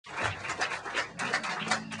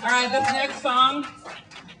All right, this next song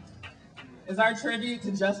is our tribute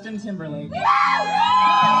to Justin Timberlake. This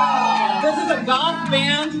is a goth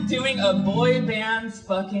band doing a boy band's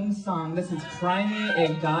fucking song. This is Cry Me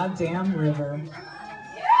a Goddamn River.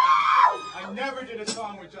 I never did a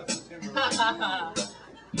song with Justin Timberlake.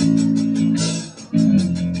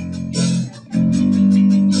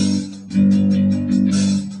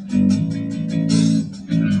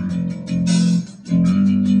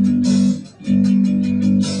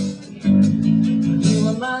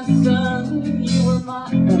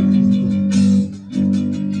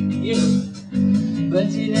 But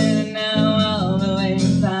you didn't know all the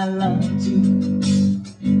ways I loved you.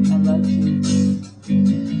 I loved you.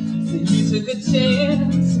 So you took a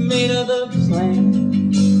chance, made of a plan.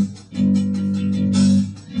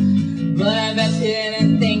 But I bet you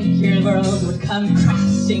didn't think your world would come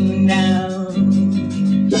crashing down.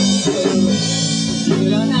 You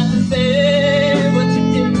don't have to say what you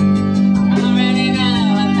did. I already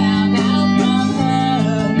know I found out from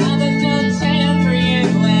her. Now there's no chance for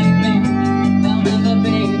you and me.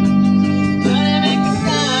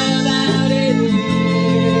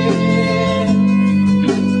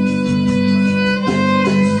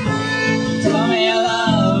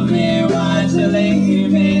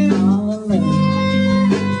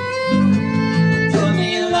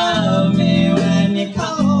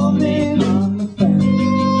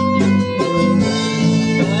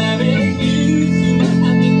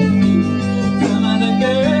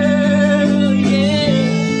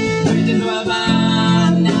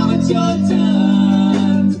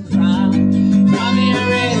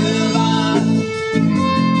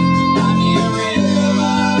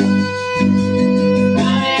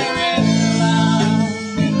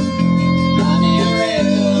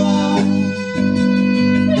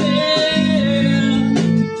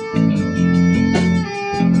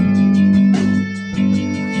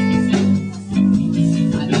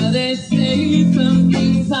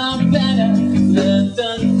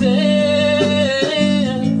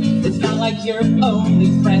 You're only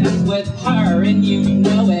friends with her and you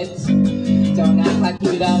know it. Don't act like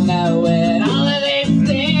you don't know it. All of these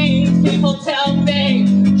things people tell me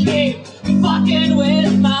keep fucking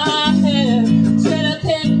with my head. Should've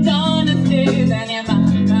picked honesty, then you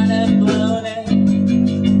might have blown it.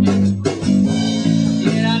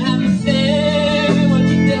 You don't have to say what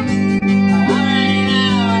you did. Already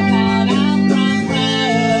now I found out from her.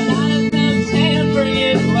 Now there's no chance for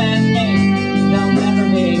you and me. There'll never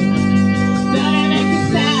be.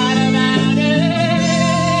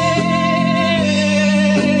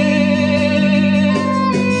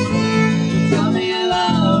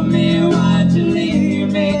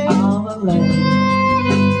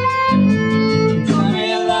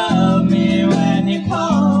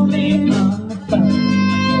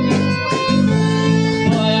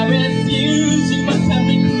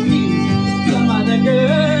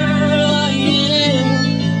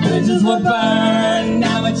 Burn.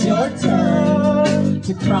 Now it's your turn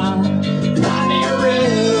to cry. Cry me a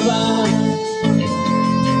river.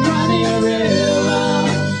 Cry me a river.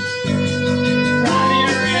 Cry me a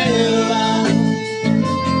river.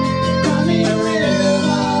 Cry me a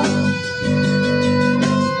river.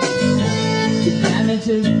 The damage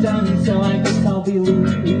is done, so I guess I'll be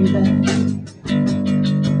leaving.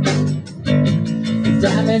 The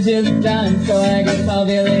damage is done, so I guess I'll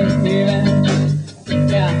be leaving.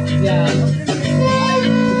 Yeah.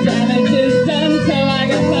 The damage is done, so I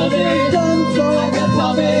guess I'll be done, so I guess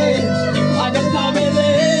I'll be living.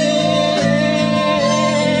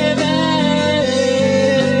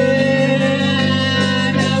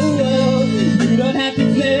 You don't have to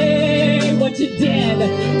say what you did. I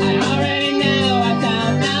already know I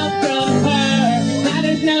found out from her. Now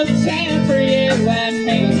there's no chance for you and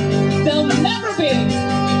me. There'll never be.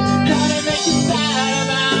 Gotta make you sad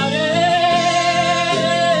about it.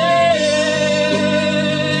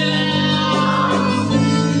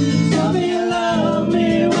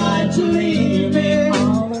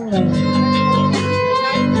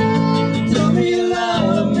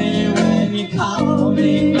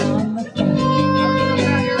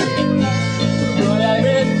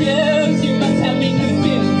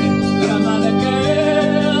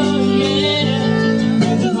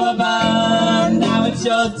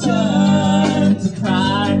 Your turn to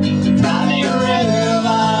cry. Cry me a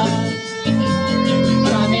river.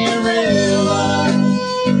 Cry me a river.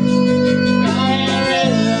 Cry me a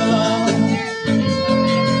river.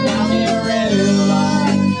 Cry me a river. Cry me a river.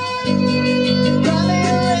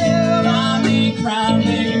 Cry me, cry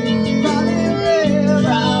me. Cry me a river.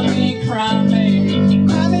 Cry me, cry me.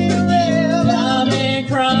 Cry me a river. Cry me,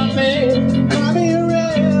 cry me. Cry me a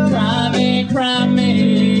river. Cry me, cry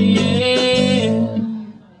me.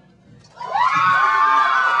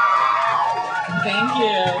 Thank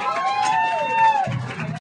you.